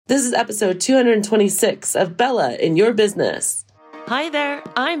This is episode 226 of Bella in Your Business. Hi there,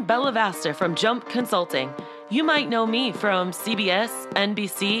 I'm Bella Vasta from Jump Consulting. You might know me from CBS,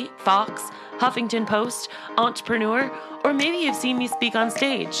 NBC, Fox, Huffington Post, Entrepreneur, or maybe you've seen me speak on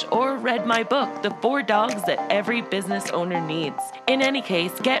stage or read my book, The 4 Dogs That Every Business Owner Needs. In any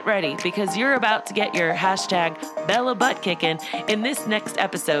case, get ready because you're about to get your hashtag Bella butt kicking in this next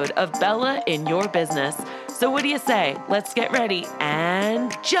episode of Bella in Your Business. So what do you say? Let's get ready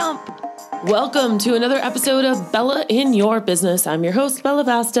and jump. Welcome to another episode of Bella in Your Business. I'm your host, Bella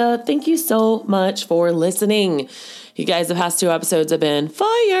Vasta. Thank you so much for listening. You guys, the past 2 episodes have been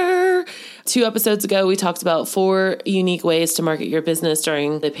fire. 2 episodes ago, we talked about 4 unique ways to market your business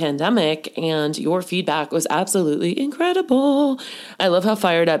during the pandemic, and your feedback was absolutely incredible. I love how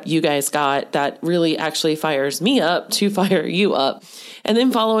fired up you guys got. That really actually fires me up to fire you up. And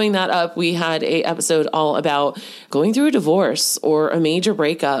then following that up, we had an episode all about going through a divorce or a major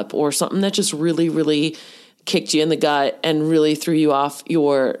breakup or something that just really kicked you in the gut and really threw you off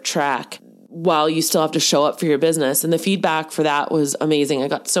your track while you still have to show up for your business. And the feedback for that was amazing. I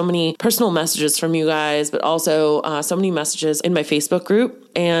got so many personal messages from you guys, but also so many messages in my Facebook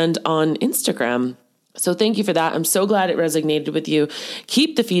group and on Instagram. So thank you for that. I'm so glad it resonated with you.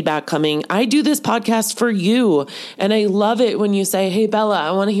 Keep the feedback coming. I do this podcast for you. And I love it when you say, hey, Bella,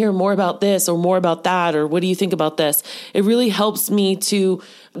 I want to hear more about this or more about that. Or what do you think about this? It really helps me to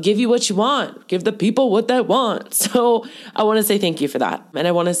give you what you want, give the people what they want. So I want to say thank you for that. And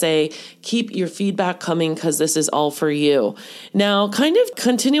I want to say, keep your feedback coming because this is all for you. Now, kind of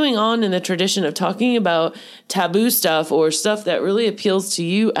continuing on in the tradition of talking about taboo stuff or stuff that really appeals to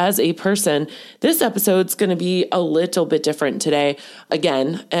you as a person, this episode's going to be a little bit different today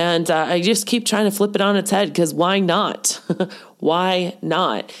again. And I just keep trying to flip it on its head because why not? Why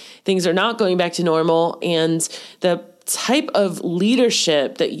not? Things are not going back to normal, and the type of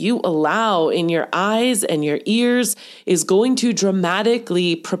leadership that you allow in your eyes and your ears is going to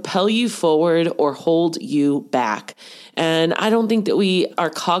dramatically propel you forward or hold you back. And I don't think that we are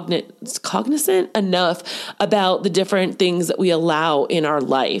cognizant enough about the different things that we allow in our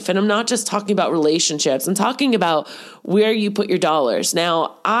life. And I'm not just talking about relationships. I'm talking about where you put your dollars.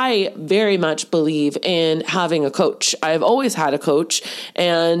 Now, I very much believe in having a coach. I've always had a coach,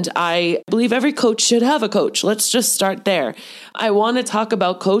 and I believe every coach should have a coach. Let's just start there. I want to talk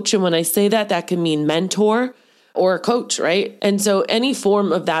about coach. And when I say that, that can mean mentor or a coach, right? And so any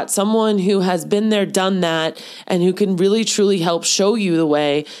form of that, someone who has been there, done that, and who can really truly help show you the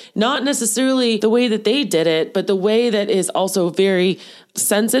way, not necessarily the way that they did it, but the way that is also very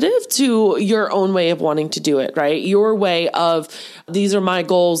sensitive to your own way of wanting to do it, right? Your way of, these are my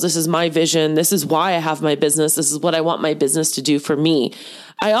goals. This is my vision. This is why I have my business. This is what I want my business to do for me.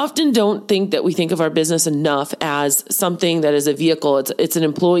 I often don't think that we think of our business enough as something that is a vehicle. It's an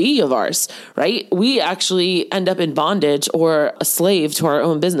employee of ours, right? We actually end up in bondage or a slave to our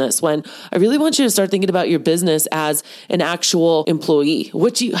own business, when I really want you to start thinking about your business as an actual employee.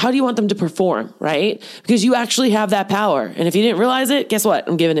 How do you want them to perform, right? Because you actually have that power. And if you didn't realize it, guess what?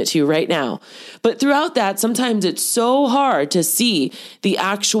 I'm giving it to you right now. But throughout that, sometimes it's so hard to see the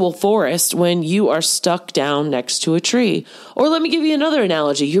actual forest when you are stuck down next to a tree. Or let me give you another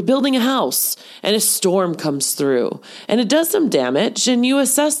analogy. You're building a house and a storm comes through and it does some damage, and you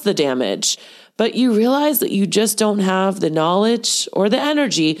assess the damage, but you realize that you just don't have the knowledge or the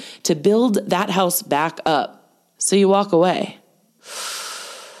energy to build that house back up. So you walk away.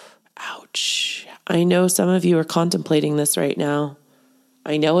 Ouch. I know some of you are contemplating this right now.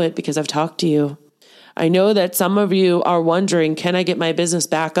 I know it because I've talked to you. I know that some of you are wondering, can I get my business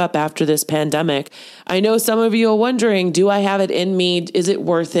back up after this pandemic? I know some of you are wondering, do I have it in me? Is it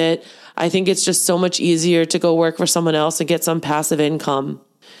worth it? I think it's just so much easier to go work for someone else and get some passive income.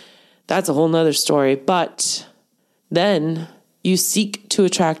 That's a whole nother story. But then you seek to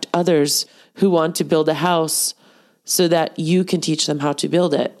attract others who want to build a house so that you can teach them how to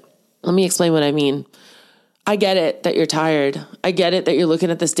build it. Let me explain what I mean. I get it that you're tired. I get it that you're looking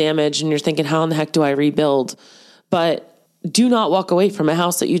at this damage and you're thinking, how in the heck do I rebuild? But do not walk away from a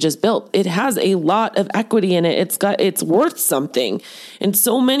house that you just built. It has a lot of equity in it. It's worth something. And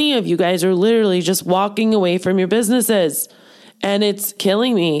so many of you guys are literally just walking away from your businesses. And it's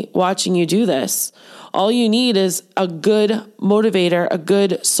killing me watching you do this. All you need is a good motivator, a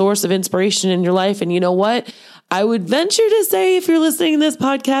good source of inspiration in your life. And you know what? I would venture to say, if you're listening to this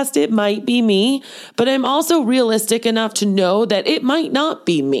podcast, it might be me, but I'm also realistic enough to know that it might not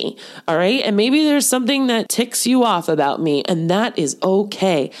be me. All right. And maybe there's something that ticks you off about me, and that is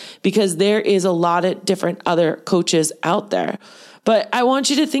okay, because there is a lot of different other coaches out there. But I want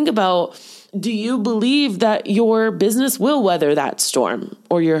you to think about Do you believe that your business will weather that storm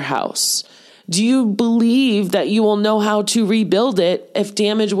or your house? Do you believe that you will know how to rebuild it if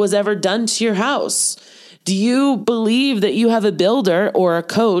damage was ever done to your house? Do you believe that you have a builder or a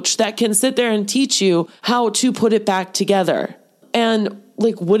coach that can sit there and teach you how to put it back together? And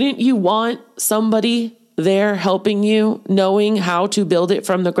wouldn't you want somebody there helping you, knowing how to build it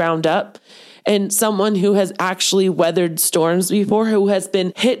from the ground up? And someone who has actually weathered storms before, who has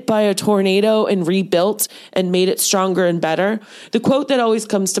been hit by a tornado and rebuilt and made it stronger and better. The quote that always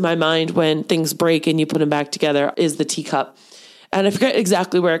comes to my mind when things break and you put them back together is the teacup. And I forget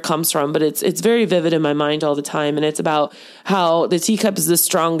exactly where it comes from, but it's very vivid in my mind all the time. And it's about how the teacup is the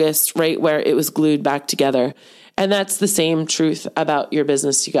strongest right where it was glued back together. And that's the same truth about your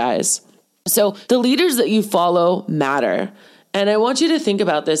business, you guys. So the leaders that you follow matter. And I want you to think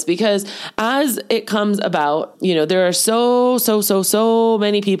about this because as it comes about, there are so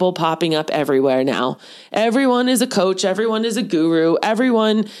many people popping up everywhere now. Everyone is a coach. Everyone is a guru.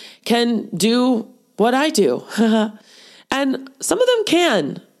 Everyone can do what I do. And some of them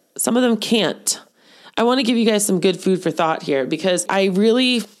can, some of them can't. I want to give you guys some good food for thought here because I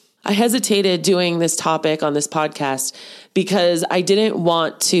hesitated doing this topic on this podcast because I didn't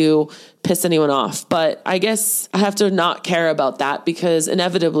want to piss anyone off. But I guess I have to not care about that because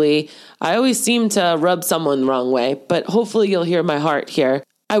inevitably I always seem to rub someone the wrong way. But hopefully you'll hear my heart here.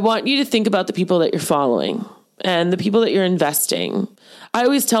 I want you to think about the people that you're following and the people that you're investing. I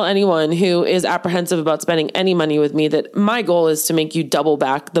always tell anyone who is apprehensive about spending any money with me that my goal is to make you double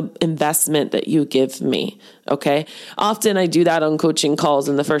back the investment that you give me. Okay. Often I do that on coaching calls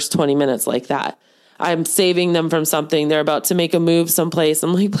in the first 20 minutes like that. I'm saving them from something. They're about to make a move someplace.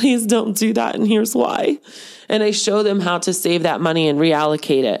 I'm like, please don't do that. And here's why. And I show them how to save that money and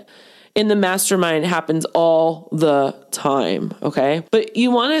reallocate it. In the mastermind, it happens all the time. Okay. But you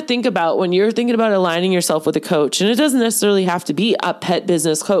want to think about when you're thinking about aligning yourself with a coach, and it doesn't necessarily have to be a pet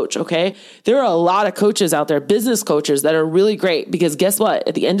business coach. Okay. There are a lot of coaches out there, business coaches that are really great because guess what?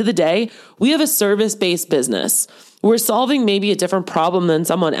 At the end of the day, we have a service-based business. We're solving maybe a different problem than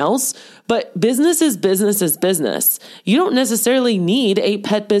someone else, but business is business is business. You don't necessarily need a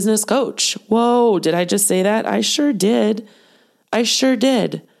pet business coach. Whoa, did I just say that? I sure did.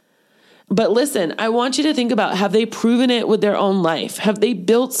 But listen, I want you to think about, have they proven it with their own life? Have they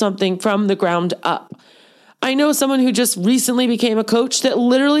built something from the ground up? I know someone who just recently became a coach that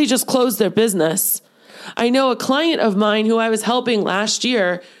literally just closed their business. I know a client of mine who I was helping last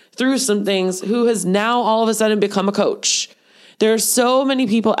year through some things who has now all of a sudden become a coach. There are so many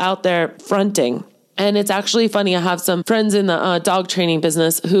people out there fronting. And it's actually funny. I have some friends in the dog training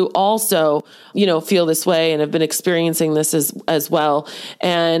business who also, feel this way and have been experiencing this as well.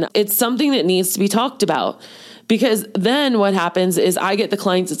 And it's something that needs to be talked about because then what happens is I get the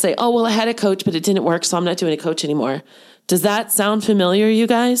clients that say, oh, well, I had a coach, but it didn't work. So I'm not doing a coach anymore. Does that sound familiar, you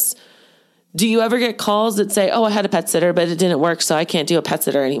guys? Do you ever get calls that say, oh, I had a pet sitter, but it didn't work, so I can't do a pet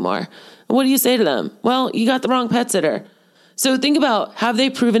sitter anymore? What do you say to them? Well, you got the wrong pet sitter. So think about, have they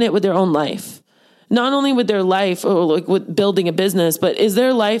proven it with their own life? Not only with their life or with building a business, but is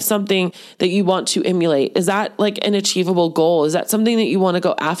their life something that you want to emulate? Is that an achievable goal? Is that something that you want to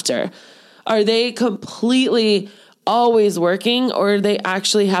go after? Are they completely always working or do they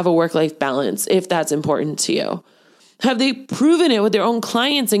actually have a work-life balance if that's important to you? Have they proven it with their own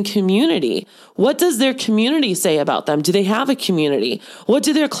clients and community? What does their community say about them? Do they have a community? What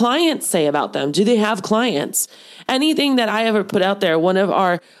do their clients say about them? Do they have clients? Anything that I ever put out there, one of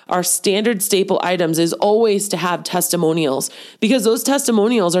our standard staple items is always to have testimonials because those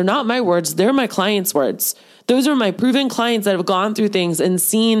testimonials are not my words. They're my clients' words. Those are my proven clients that have gone through things and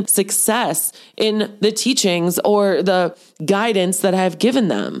seen success in the teachings or the guidance that I've given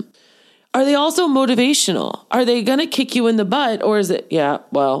them. Are they also motivational? Are they going to kick you in the butt? Or is it, yeah,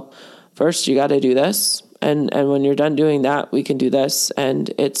 well, first you got to do this. And when you're done doing that, we can do this. And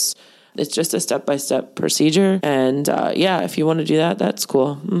it's just a step-by-step procedure. And if you want to do that, that's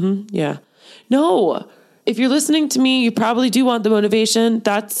cool. Yeah. No, if you're listening to me, you probably do want the motivation.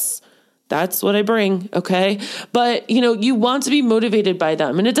 That's what I bring. Okay. But you want to be motivated by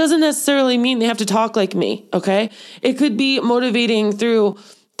them. And it doesn't necessarily mean they have to talk like me. Okay. It could be motivating through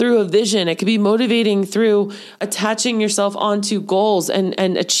a vision. It could be motivating through attaching yourself onto goals and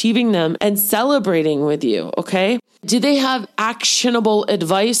achieving them and celebrating with you. Okay. Do they have actionable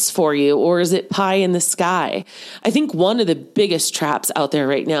advice for you or is it pie in the sky? I think one of the biggest traps out there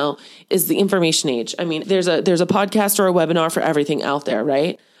right now is the information age. I mean, there's a podcast or a webinar for everything out there,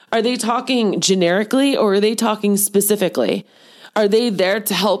 right? Are they talking generically or are they talking specifically? Are they there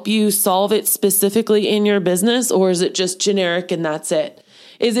to help you solve it specifically in your business or is it just generic and that's it?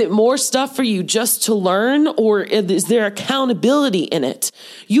 Is it more stuff for you just to learn, or is there accountability in it?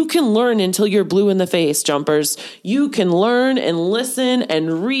 You can learn until you're blue in the face, jumpers. You can learn and listen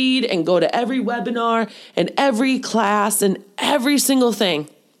and read and go to every webinar and every class and every single thing.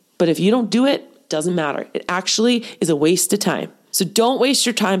 But if you don't do it, it doesn't matter. It actually is a waste of time. So don't waste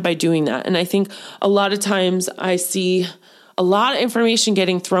your time by doing that. And I think a lot of times I see a lot of information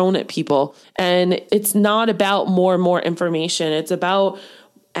getting thrown at people, and it's not about more and more information. It's about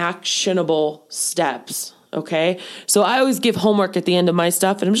actionable steps. Okay. So I always give homework at the end of my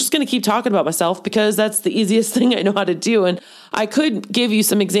stuff, and I'm just going to keep talking about myself because that's the easiest thing I know how to do. And I could give you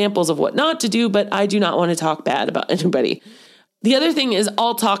some examples of what not to do, but I do not want to talk bad about anybody. The other thing is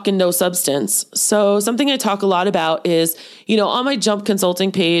all talk and no substance. So something I talk a lot about is, on my Jump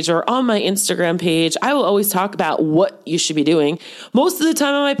Consulting page or on my Instagram page, I will always talk about what you should be doing. Most of the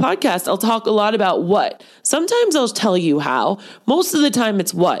time on my podcast, I'll talk a lot about what. Sometimes I'll tell you how. Most of the time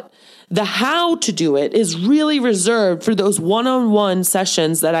it's what. The how to do it is really reserved for those one-on-one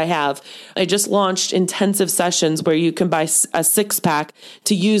sessions that I have. I just launched intensive sessions where you can buy a 6-pack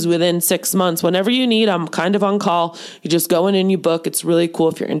to use within 6 months. Whenever you need, I'm kind of on call. You just go in and you book. It's really cool.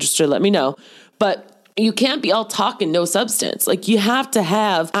 If you're interested, let me know. But you can't be all talk and no substance. Like, you have to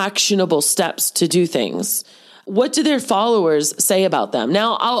have actionable steps to do things. What do their followers say about them?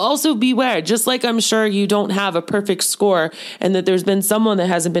 Now, I'll also beware, just like I'm sure you don't have a perfect score and that there's been someone that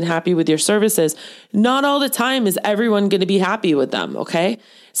hasn't been happy with your services. Not all the time is everyone going to be happy with them, okay?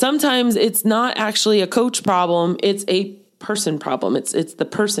 Sometimes it's not actually a coach problem. It's a person problem. It's the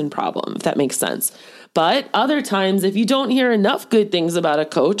person problem, if that makes sense. But other times, if you don't hear enough good things about a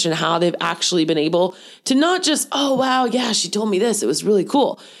coach and how they've actually been able to not just, oh, wow, yeah, she told me this, it was really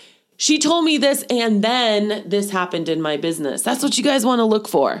cool. She told me this, and then this happened in my business. That's what you guys want to look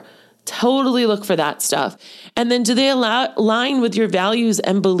for. Totally look for that stuff. And then do they align with your values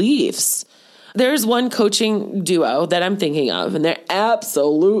and beliefs? There's one coaching duo that I'm thinking of, and they're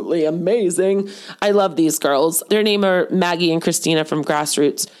absolutely amazing. I love these girls. Their name are Maggie and Christina from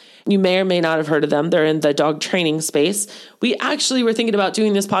Grassroots. You may or may not have heard of them. They're in the dog training space. We actually were thinking about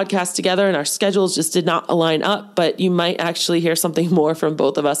doing this podcast together, and our schedules just did not align up, but you might actually hear something more from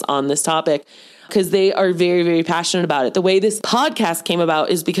both of us on this topic because they are very, very passionate about it. The way this podcast came about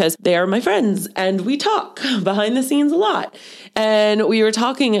is because they are my friends and we talk behind the scenes a lot. And we were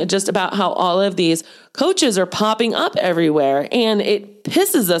talking just about how all of these coaches are popping up everywhere, and it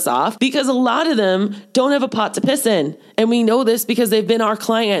pisses us off because a lot of them don't have a pot to piss in. And we know this because they've been our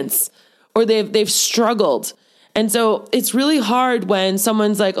clients or they've struggled. And so it's really hard when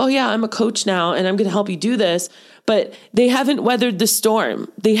someone's like, oh yeah, I'm a coach now and I'm going to help you do this. But they haven't weathered the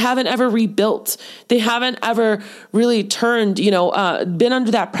storm. They haven't ever rebuilt. They haven't ever really turned, been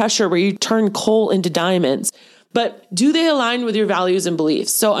under that pressure where you turn coal into diamonds. But do they align with your values and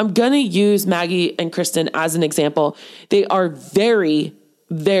beliefs? So I'm going to use Maggie and Kristen as an example. They are very,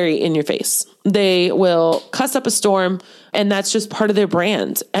 very in your face. They will cuss up a storm, and that's just part of their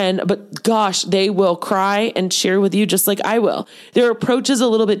brand. But gosh, they will cry and cheer with you just like I will. Their approach is a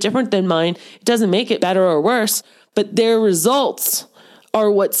little bit different than mine. It doesn't make it better or worse, but their results are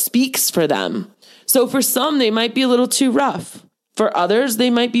what speaks for them. So for some, they might be a little too rough. For others, they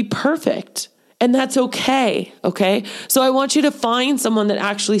might be perfect. And that's okay. Okay. So I want you to find someone that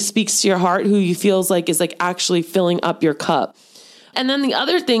actually speaks to your heart, who you feels like is like actually filling up your cup. And then the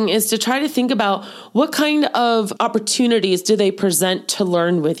other thing is to try to think about what kind of opportunities do they present to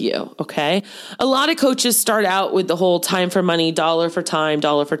learn with you. Okay. A lot of coaches start out with the whole time for money, dollar for time,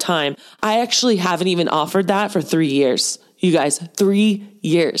 dollar for time. I actually haven't even offered that for 3 years. You guys, 3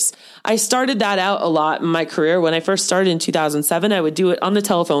 years. I started that out a lot in my career. When I first started in 2007, I would do it on the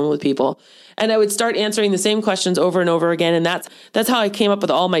telephone with people. And I would start answering the same questions over and over again. And that's how I came up with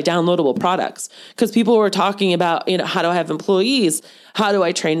all my downloadable products. Because people were talking about, how do I have employees? How do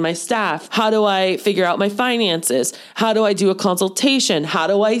I train my staff? How do I figure out my finances? How do I do a consultation? How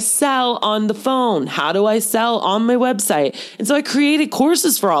do I sell on the phone? How do I sell on my website? And so I created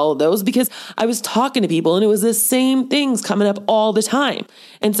courses for all of those because I was talking to people and it was the same things coming up all the time.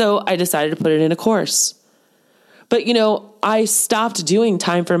 And so I decided to put it in a course. But, I stopped doing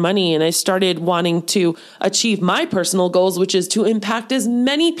time for money and I started wanting to achieve my personal goals, which is to impact as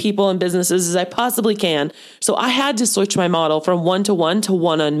many people and businesses as I possibly can. So I had to switch my model from one-to-one to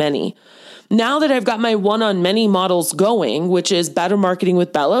one-on-many. Now that I've got my one-on-many models going, which is Better Marketing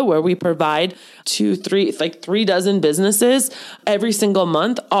with Bella, where we provide 3 dozen businesses every single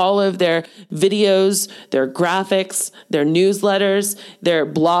month, all of their videos, their graphics, their newsletters, their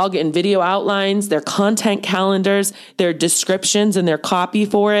blog and video outlines, their content calendars, their descriptions and their copy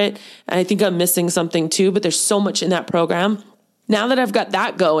for it. And I think I'm missing something too, but there's so much in that program. Now that I've got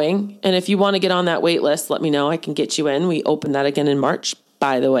that going, and if you want to get on that wait list, let me know. I can get you in. We open that again in March,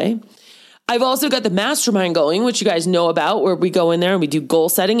 by the way. I've also got the mastermind going, which you guys know about, where we go in there and we do goal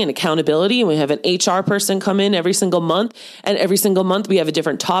setting and accountability. And we have an HR person come in every single month. And every single month we have a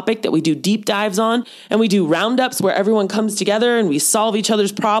different topic that we do deep dives on. And we do roundups where everyone comes together and we solve each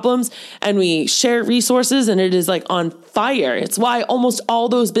other's problems and we share resources. And it is like on fire. It's why almost all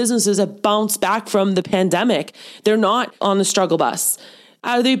those businesses have bounced back from the pandemic. They're not on the struggle bus.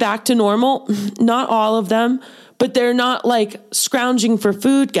 Are they back to normal? Not all of them, but they're not like scrounging for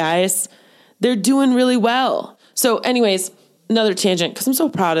food, guys. They're doing really well. So anyways, another tangent because I'm so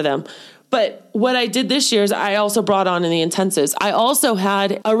proud of them. But what I did this year is I also brought on in the intensives. I also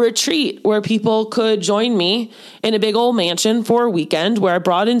had a retreat where people could join me in a big old mansion for a weekend where I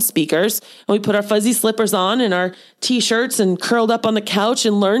brought in speakers and we put our fuzzy slippers on and our t-shirts and curled up on the couch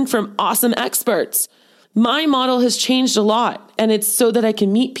and learned from awesome experts. My model has changed a lot, and it's so that I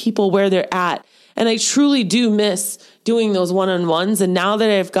can meet people where they're at. And I truly do miss doing those one-on-ones. And now that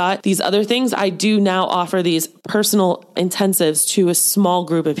I've got these other things, I do now offer these personal intensives to a small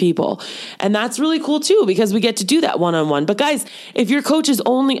group of people. And that's really cool too, because we get to do that one-on-one. But guys, if your coach is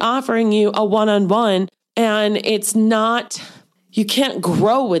only offering you a one-on-one and it's not, you can't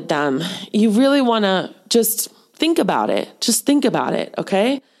grow with them, you really want to just think about it. Just think about it.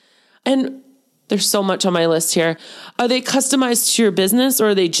 Okay. And there's so much on my list here. Are they customized to your business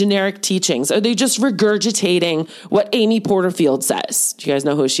or are they generic teachings? Are they just regurgitating what Amy Porterfield says? Do you guys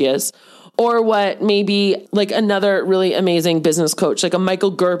know who she is? Or what maybe like another really amazing business coach, like a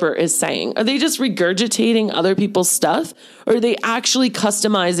Michael Gerber is saying? Are they just regurgitating other people's stuff? Or are they actually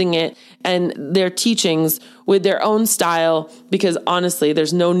customizing it and their teachings with their own style? Because honestly,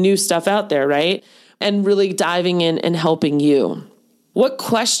 there's no new stuff out there, right? And really diving in and helping you. What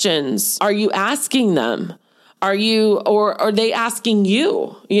questions are you asking them? Or are they asking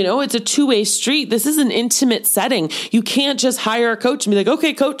you? You know, it's a two-way street. This is an intimate setting. You can't just hire a coach and be like,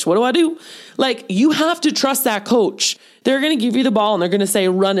 okay, coach, what do I do? Like, you have to trust that coach. They're going to give you the ball and they're going to say,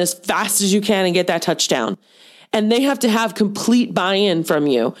 run as fast as you can and get that touchdown. And they have to have complete buy-in from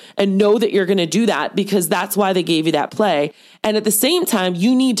you and know that you're going to do that because that's why they gave you that play. And at the same time,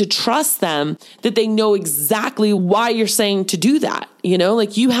 you need to trust them that they know exactly why you're saying to do that. You know,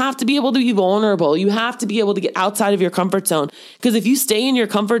 like you have to be able to be vulnerable. You have to be able to get outside of your comfort zone. Because if you stay in your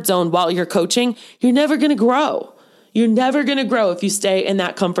comfort zone while you're coaching, you're never going to grow. You're never going to grow if you stay in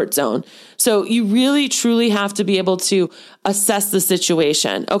that comfort zone. So you really, truly have to be able to assess the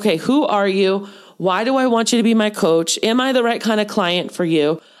situation. Okay, who are you? Why do I want you to be my coach? Am I the right kind of client for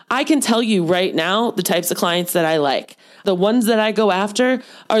you? I can tell you right now the types of clients that I like. The ones that I go after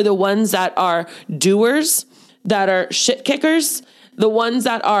are the ones that are doers, that are shit kickers, the ones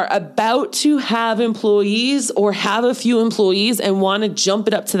that are about to have employees or have a few employees and want to jump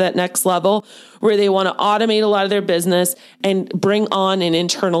it up to that next level where they want to automate a lot of their business and bring on an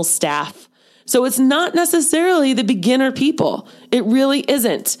internal staff. So it's not necessarily the beginner people. It really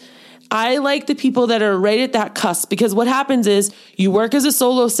isn't. I like the people that are right at that cusp because what happens is you work as a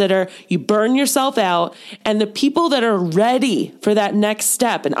solo sitter, you burn yourself out, and the people that are ready for that next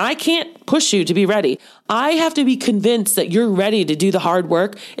step, and I can't push you to be ready. I have to be convinced that you're ready to do the hard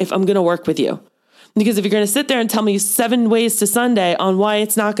work if I'm going to work with you. Because if you're going to sit there and tell me 7 ways to Sunday on why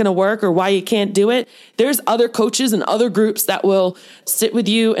it's not going to work or why you can't do it, there's other coaches and other groups that will sit with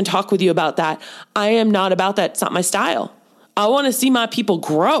you and talk with you about that. I am not about that. It's not my style. I want to see my people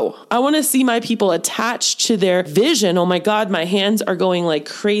grow. I want to see my people attached to their vision. Oh my God, my hands are going like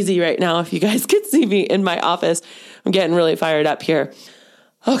crazy right now. If you guys could see me in my office, I'm getting really fired up here.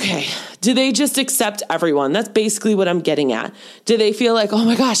 Okay. Do they just accept everyone? That's basically what I'm getting at. Do they feel like, oh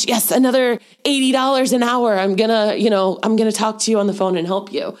my gosh, yes, another $80 an hour. I'm going to talk to you on the phone and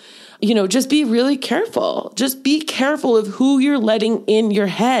help you. Just be really careful. Just be careful of who you're letting in your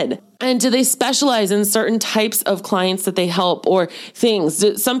head. And do they specialize in certain types of clients that they help or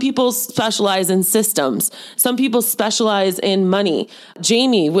things? Some people specialize in systems. Some people specialize in money.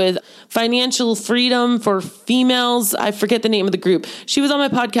 Jamie with Financial Freedom for Females. I forget the name of the group. She was on my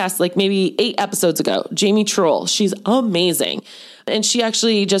podcast like maybe 8 episodes ago. Jamie Troll. She's amazing. And she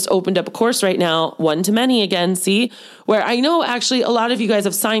actually just opened up a course right now, One to Many again, where I know actually a lot of you guys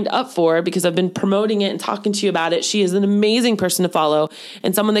have signed up for because I've been promoting it and talking to you about it. She is an amazing person to follow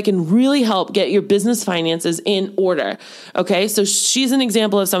and someone that can really help get your business finances in order. Okay, so she's an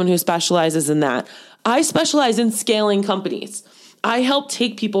example of someone who specializes in that. I specialize in scaling companies. I help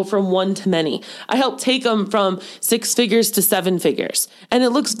take people from 1 to many. I help take them from 6 figures to 7 figures. And it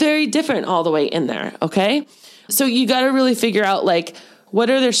looks very different all the way in there, okay? So you got to really figure out like, what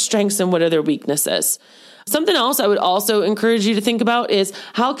are their strengths and what are their weaknesses? Something else I would also encourage you to think about is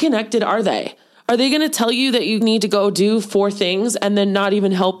how connected are they? Are they going to tell you that you need to go do 4 things and then not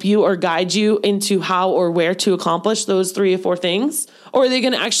even help you or guide you into how or where to accomplish those 3 or 4 things? Or are they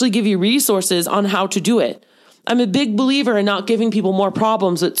going to actually give you resources on how to do it? I'm a big believer in not giving people more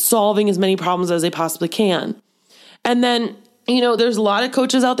problems, but solving as many problems as they possibly can. And then, there's a lot of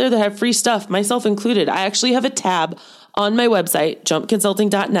coaches out there that have free stuff, myself included. I actually have a tab on my website,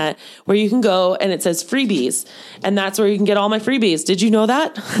 jumpconsulting.net, where you can go and it says freebies. And that's where you can get all my freebies. Did you know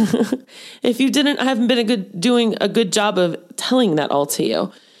that? If you didn't, I haven't been doing a good job of telling that all to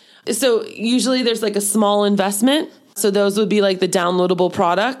you. So usually there's like a small investment. So those would be like the downloadable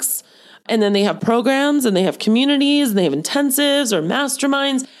products. And then they have programs and they have communities and they have intensives or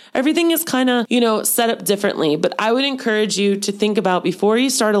masterminds. Everything is kind of, set up differently. But I would encourage you to think about before you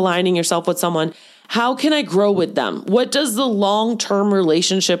start aligning yourself with someone, how can I grow with them? What does the long-term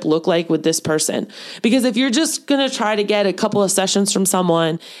relationship look like with this person? Because if you're just going to try to get a couple of sessions from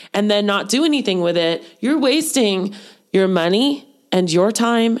someone and then not do anything with it, you're wasting your money and your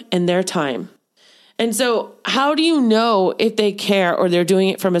time and their time. And so how do you know if they care or they're doing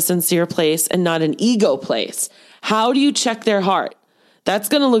it from a sincere place and not an ego place? How do you check their heart? That's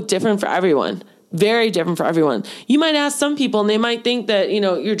going to look different for everyone. Very different for everyone. You might ask some people and they might think that,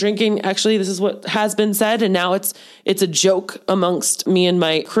 you're drinking. Actually, this is what has been said. And now it's a joke amongst me and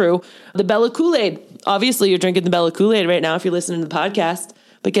my crew. The Bella Kool-Aid. Obviously, you're drinking the Bella Kool-Aid right now if you're listening to the podcast.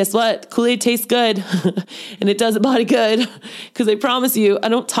 But guess what? Kool-Aid tastes good and it does a body good because I promise you, I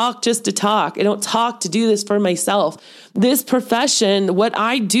don't talk just to talk. I don't talk to do this for myself. This profession, what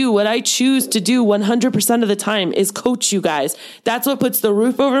I do, what I choose to do 100% of the time is coach you guys. That's what puts the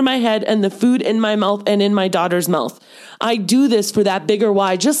roof over my head and the food in my mouth and in my daughter's mouth. I do this for that bigger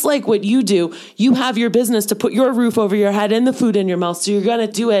why, just like what you do. You have your business to put your roof over your head and the food in your mouth. So you're going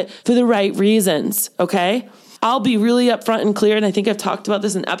to do it for the right reasons. Okay. I'll be really upfront and clear. And I think I've talked about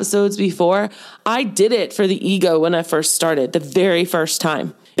this in episodes before. I did it for the ego when I first started, the very first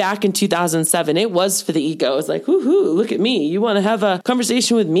time. Back in 2007, it was for the ego. It was like, woohoo, look at me. You want to have a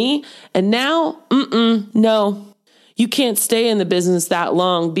conversation with me? And now, no. You can't stay in the business that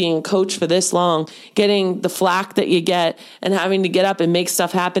long, being a coach for this long, getting the flack that you get and having to get up and make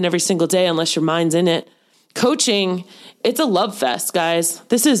stuff happen every single day unless your mind's in it. Coaching, it's a love fest, guys.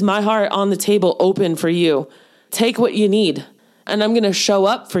 This is my heart on the table, open for you. Take what you need. And I'm going to show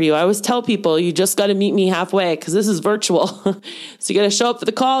up for you. I always tell people, you just got to meet me halfway because this is virtual. So you got to show up for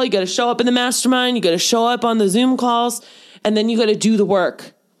the call. You got to show up in the mastermind. You got to show up on the Zoom calls. And then you got to do the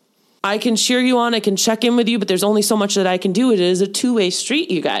work. I can cheer you on. I can check in with you, but there's only so much that I can do. It is a two-way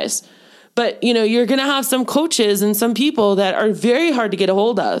street, you guys. But, you're going to have some coaches and some people that are very hard to get a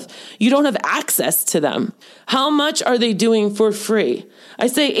hold of. You don't have access to them. How much are they doing for free? I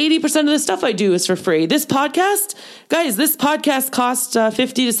say 80% of the stuff I do is for free. This podcast, guys, costs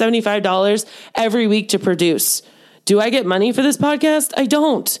 $50 to $75 every week to produce. Do I get money for this podcast? I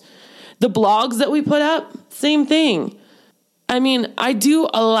don't. The blogs that we put up, same thing. I mean, I do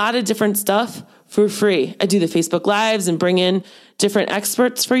a lot of different stuff for free. I do the Facebook Lives and bring in different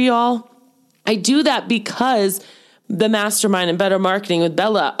experts for y'all. I do that because the Mastermind and Better Marketing with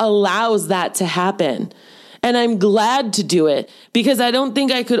Bella allows that to happen. And I'm glad to do it because I don't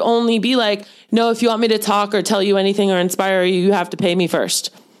think I could only be like, no, if you want me to talk or tell you anything or inspire you, you have to pay me first.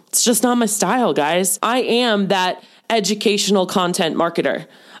 It's just not my style, guys. I am that educational content marketer.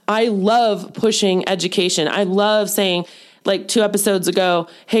 I love pushing education. I love saying, like 2 episodes ago,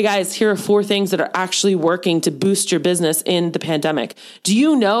 hey guys, here are 4 things that are actually working to boost your business in the pandemic. Do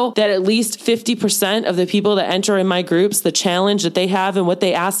you know that at least 50% of the people that enter in my groups, the challenge that they have and what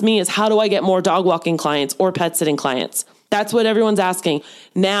they ask me is, how do I get more dog walking clients or pet sitting clients? That's what everyone's asking.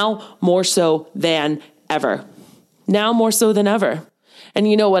 Now more so than ever. Now more so than ever. And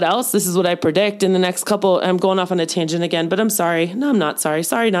you know what else? This is what I predict in the next couple. I'm going off on a tangent again, but I'm sorry. No, I'm not sorry.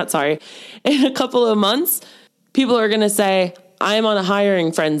 Sorry, not sorry. In a couple of months, people are going to say, I am on a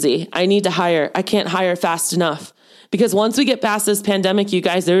hiring frenzy. I need to hire. I can't hire fast enough. Because once we get past this pandemic, you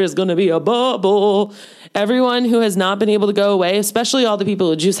guys, there is going to be a bubble. Everyone who has not been able to go away, especially all the people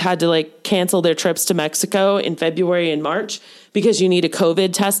who just had to cancel their trips to Mexico in February and March because you need a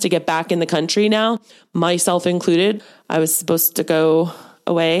COVID test to get back in the country now, myself included. I was supposed to go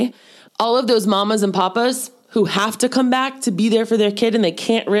away. All of those mamas and papas who have to come back to be there for their kid and they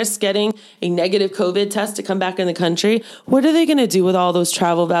can't risk getting a negative COVID test to come back in the country. What are they going to do with all those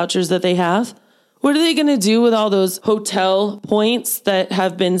travel vouchers that they have? What are they going to do with all those hotel points that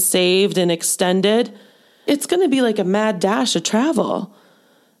have been saved and extended? It's going to be like a mad dash of travel.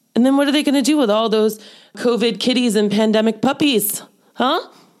 And then what are they going to do with all those COVID kitties and pandemic puppies? Huh?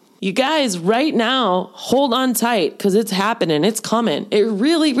 You guys, right now, hold on tight because it's happening. It's coming. It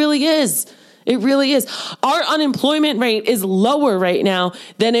really, really is. It really is. Our unemployment rate is lower right now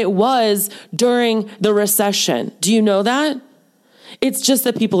than it was during the recession. Do you know that? It's just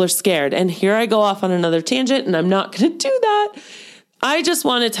that people are scared. And here I go off on another tangent, and I'm not going to do that. I just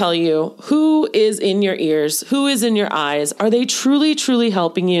want to tell you who is in your ears, who is in your eyes. Are they truly, truly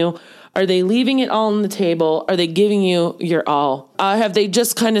helping you? Are they leaving it all on the table? Are they giving you your all? Have they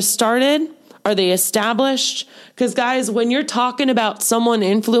just kind of started? Are they established? Because guys, when you're talking about someone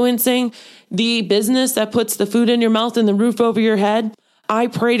influencing the business that puts the food in your mouth and the roof over your head, I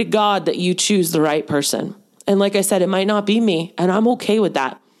pray to God that you choose the right person. And like I said, it might not be me, and I'm okay with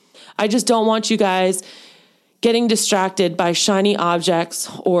that. I just don't want you guys getting distracted by shiny objects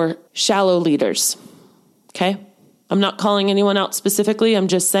or shallow leaders. Okay? I'm not calling anyone out specifically. I'm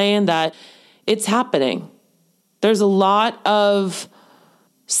just saying that it's happening. There's a lot of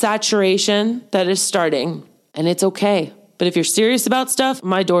saturation that is starting, and it's okay. But if you're serious about stuff,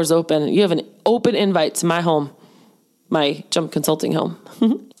 my door's open. You have an open invite to my home, my Jump Consulting home.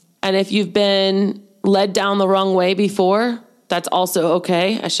 And if you've been led down the wrong way before, that's also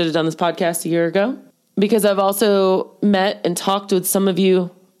okay. I should have done this podcast a year ago because I've also met and talked with some of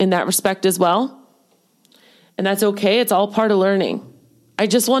you in that respect as well. And that's okay. It's all part of learning. I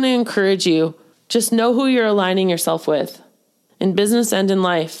just want to encourage you. Just know who you're aligning yourself with in business and in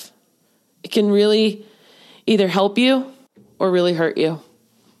life. It can really either help you or really hurt you.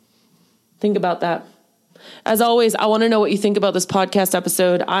 Think about that. As always, I want to know what you think about this podcast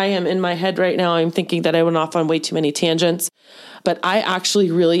episode. I am in my head right now. I'm thinking that I went off on way too many tangents, but I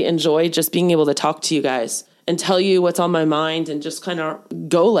actually really enjoy just being able to talk to you guys and tell you what's on my mind and just kind of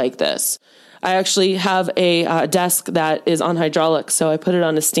go like this. I actually have a desk that is on hydraulics, so I put it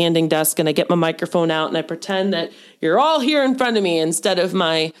on a standing desk and I get my microphone out and I pretend that you're all here in front of me instead of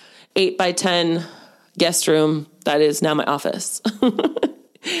my 8x10 guest room that is now my office.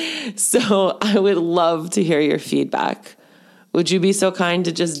 So I would love to hear your feedback. Would you be so kind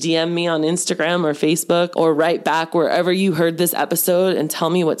to just DM me on Instagram or Facebook or write back wherever you heard this episode and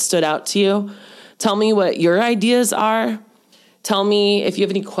tell me what stood out to you? Tell me what your ideas are. Tell me if you have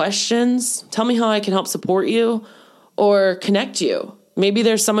any questions. Tell me how I can help support you or connect you. Maybe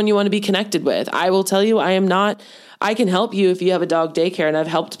there's someone you want to be connected with. I will tell you, I can help you if you have a dog daycare, and I've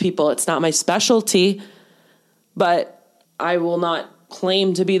helped people. It's not my specialty, but I will not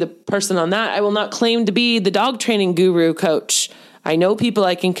claim to be the person on that. I will not claim to be the dog training guru coach. I know people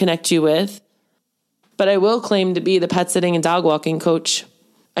I can connect you with, but I will claim to be the pet sitting and dog walking coach.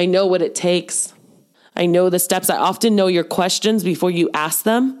 I know what it takes. I know the steps. I often know your questions before you ask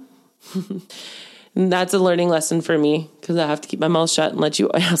them. And that's a learning lesson for me because I have to keep my mouth shut and let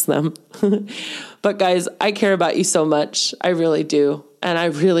you ask them. But guys, I care about you so much. I really do. And I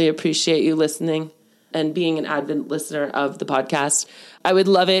really appreciate you listening and being an avid listener of the podcast. I would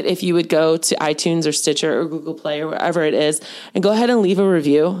love it if you would go to iTunes or Stitcher or Google Play or wherever it is and go ahead and leave a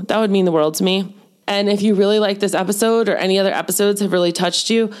review. That would mean the world to me. And if you really like this episode or any other episodes have really touched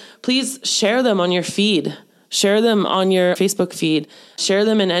you, please share them on your feed. Share them on your Facebook feed. Share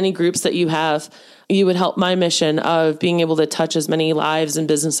them in any groups that you have. You would help my mission of being able to touch as many lives and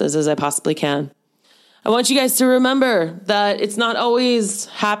businesses as I possibly can. I want you guys to remember that it's not always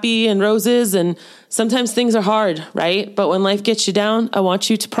happy and roses, and sometimes things are hard, right? But when life gets you down, I want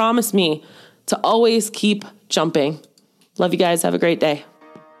you to promise me to always keep jumping. Love you guys. Have a great day.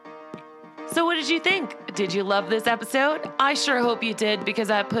 So what did you think? Did you love this episode? I sure hope you did because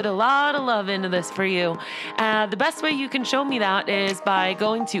I put a lot of love into this for you. The best way you can show me that is by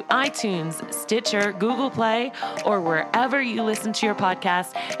going to iTunes, Stitcher, Google Play, or wherever you listen to your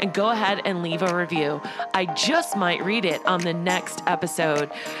podcast and go ahead and leave a review. I just might read it on the next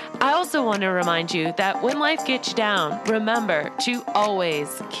episode. I also want to remind you that when life gets you down, remember to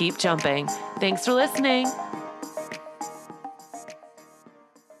always keep jumping. Thanks for listening.